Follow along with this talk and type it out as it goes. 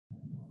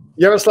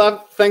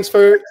Yaroslav, thanks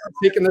for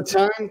taking the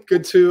time.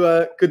 Good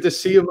to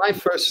see you. My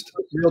first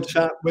real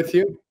chat with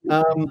you.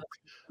 I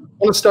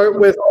want to start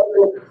with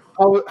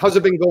how's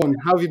it been going?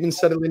 How have you been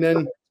settling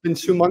in? It's been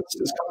 2 months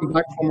since coming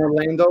back from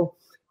Orlando.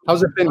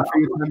 How's it been for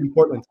you time in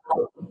Portland?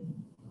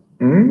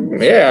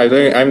 Yeah,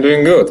 I'm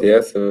doing good.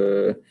 Yes,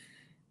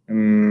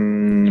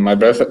 my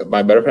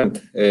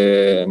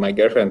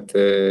girlfriend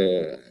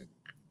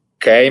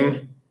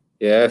came.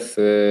 Yes,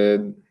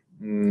 when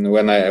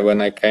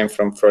I came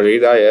from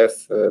Florida.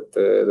 Yes,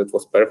 that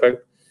was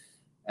perfect,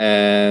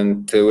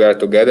 and we are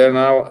together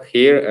now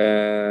here.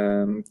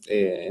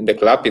 In the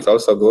club is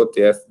also good.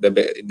 Yes,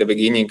 the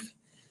beginning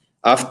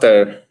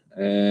after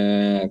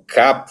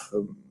cup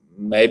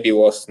maybe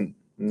was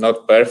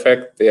not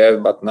perfect. Yes,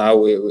 but now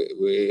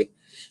we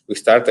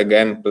start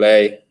again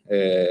play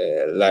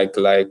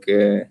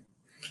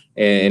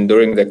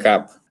during the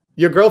cup.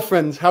 Your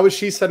girlfriend, how is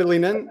she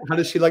settling in? How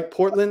does she like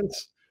Portland?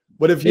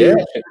 What have you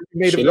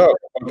made she of loves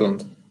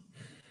Portland.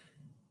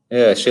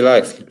 Yeah, she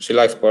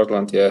likes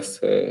Portland.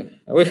 Yes,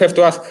 we have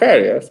to ask her.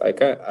 Yes, I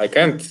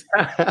can't.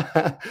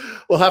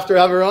 We'll have to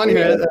have her on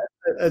here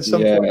at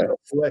some point.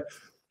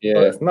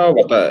 Yes, no,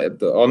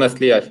 but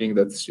honestly, I think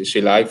that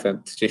she likes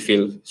and she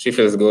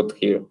feels good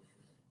here,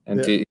 and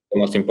it's the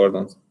most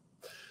important.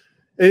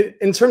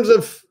 In terms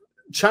of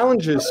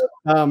challenges,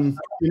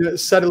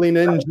 settling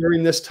in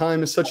during this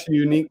time is such a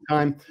unique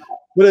time.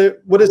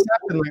 What has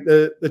happened? Like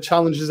the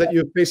challenges that you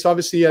have faced?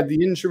 Obviously, you had the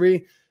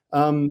injury.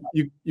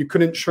 You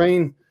couldn't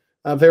train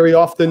very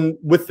often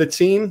with the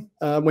team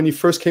when you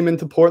first came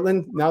into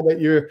Portland. Now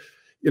that you're,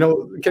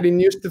 getting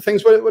used to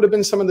things, what would have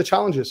been some of the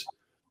challenges?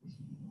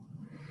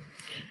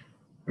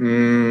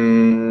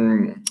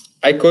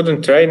 I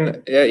couldn't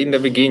train in the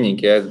beginning.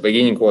 Yes, the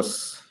beginning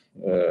was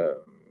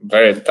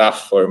very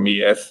tough for me.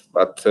 Yes,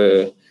 but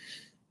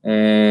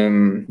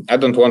I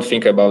don't want to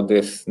think about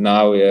this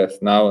now. Yes,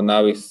 now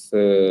is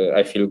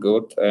I feel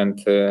good, and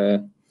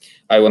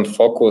I want to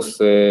focus.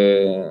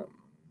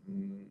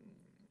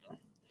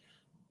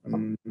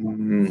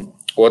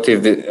 What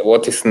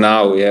is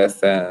now?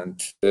 Yes,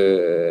 and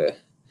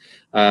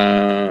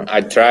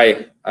I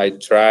try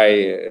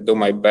do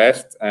my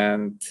best,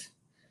 and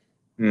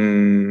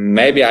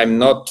maybe I'm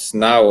not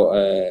now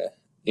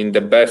in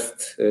the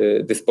best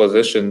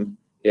disposition.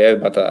 Yeah,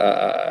 but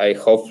I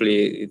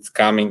hopefully it's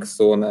coming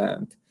soon,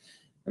 and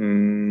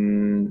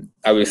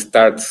I will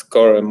start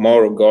scoring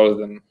more goals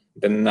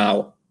than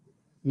now.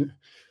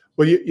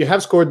 Well, you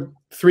have scored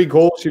 3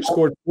 goals. You've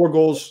scored 4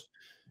 goals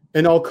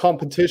in all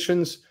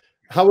competitions.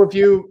 How have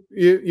you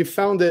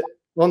found it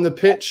on the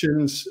pitch,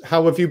 and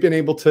how have you been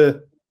able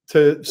to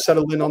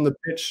settle in on the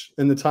pitch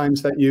in the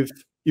times that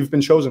you've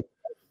been chosen?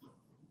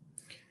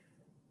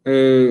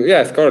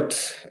 Yeah, I scored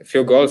a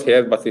few goals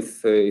here, but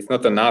it's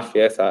not enough.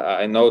 Yes,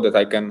 I know that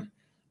I can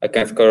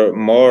score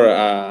more.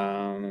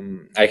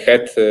 I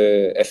had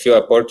a few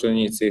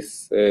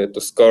opportunities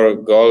to score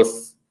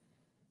goals.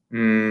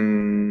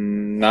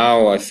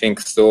 Now I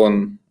think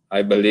soon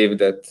I believe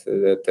that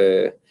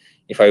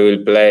if I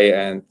will play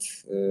and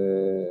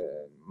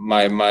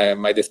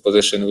my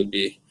disposition will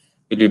be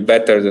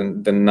better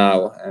than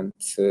now, and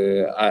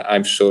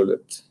I'm sure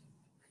that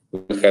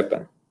will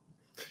happen.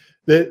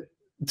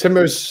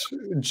 Timur's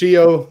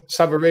Gio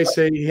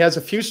Savarese, he has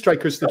a few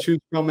strikers to choose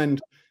from,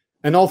 and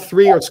all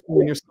 3 are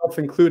scoring, yourself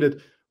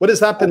included. What has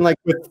that been like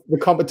with the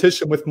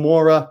competition with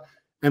Mora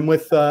and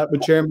with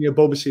Jeremy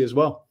Abobasi as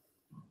well?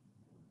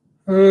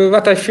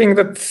 But I think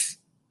that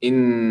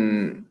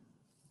in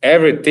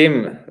every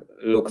team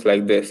looks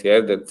like this. Yeah,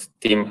 that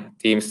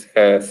teams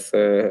have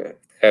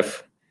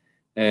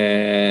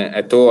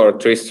 2 or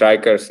 3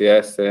 strikers.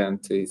 Yes, and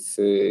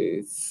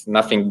it's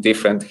nothing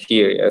different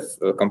here. Yes,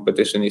 the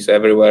competition is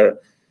everywhere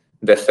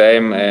the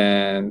same,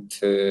 and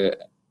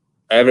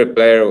every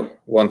player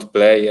wants to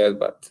play. Yes,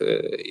 but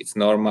it's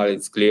normal.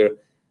 It's clear.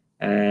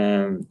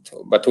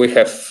 But we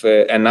have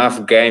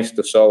enough games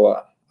to show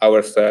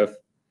ourselves,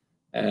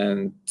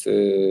 and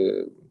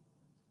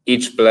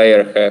each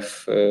player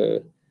have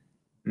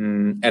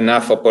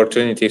enough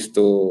opportunities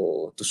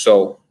to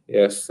show.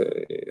 Yes,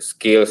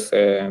 skills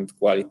and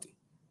quality.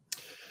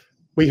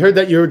 We heard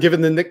that you were given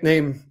the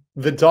nickname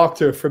the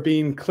Doctor for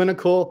being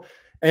clinical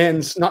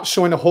and not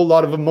showing a whole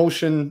lot of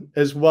emotion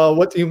as well.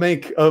 What do you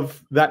make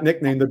of that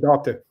nickname, the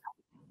Doctor?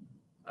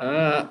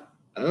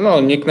 No,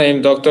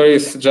 nickname Doctor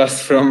is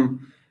just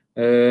from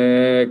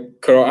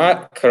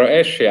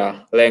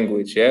Croatia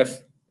language.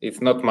 Yes, it's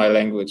not my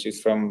language.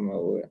 It's from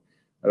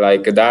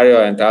like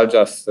Dario, and I'll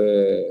just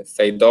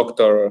say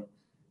Doctor.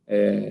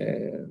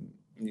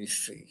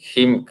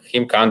 Him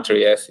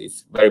country. Yes,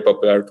 it's very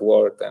popular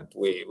word, and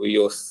we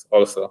use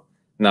also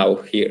now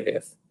here.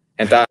 Yes,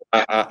 and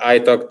I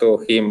talk to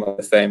him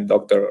the same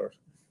Doctor or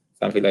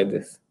something like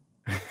this.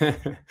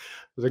 It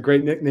was a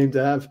great nickname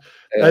to have.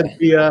 As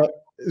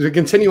we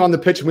continue on the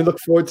pitch and we look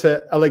forward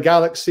to LA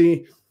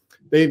Galaxy,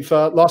 they've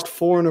lost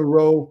 4 in a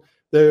row.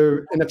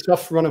 They're in a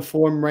tough run of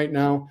form right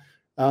now.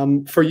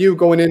 For you,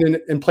 going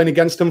in and playing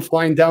against them,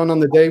 flying down on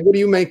the day, what do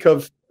you make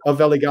of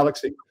LA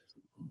Galaxy?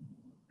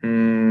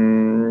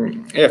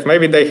 Yes,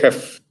 maybe they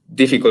have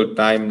difficult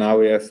time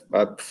now, yes,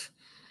 but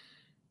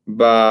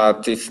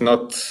it's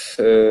not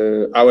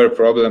our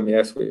problem.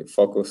 Yes, we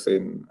focus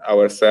in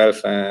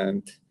ourselves,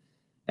 and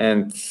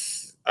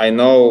I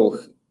know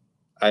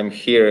I'm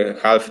here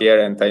half year,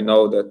 and I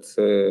know that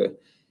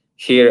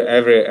here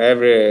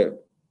every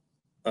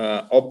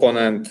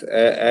opponent,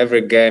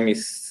 every game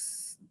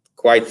is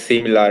quite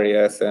similar,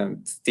 yes,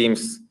 and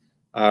teams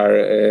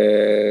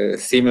are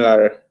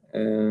similar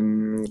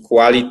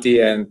quality,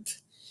 and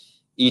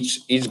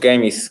each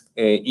game is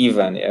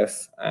even,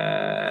 yes,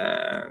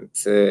 and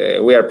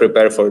we are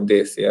prepared for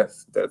this,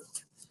 yes, that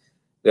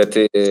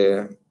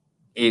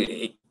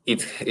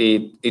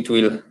it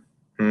will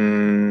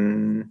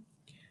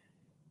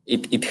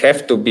it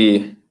has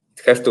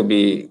to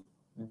be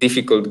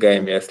difficult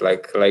game, yes,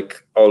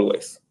 like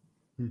always.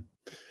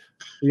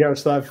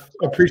 Jaroslaw,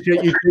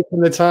 appreciate you taking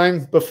the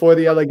time before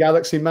the LA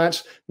Galaxy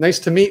match. Nice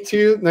to meet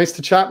you. Nice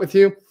to chat with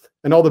you,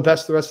 and all the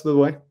best the rest of the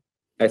way.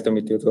 Nice to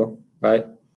meet you too. Bye.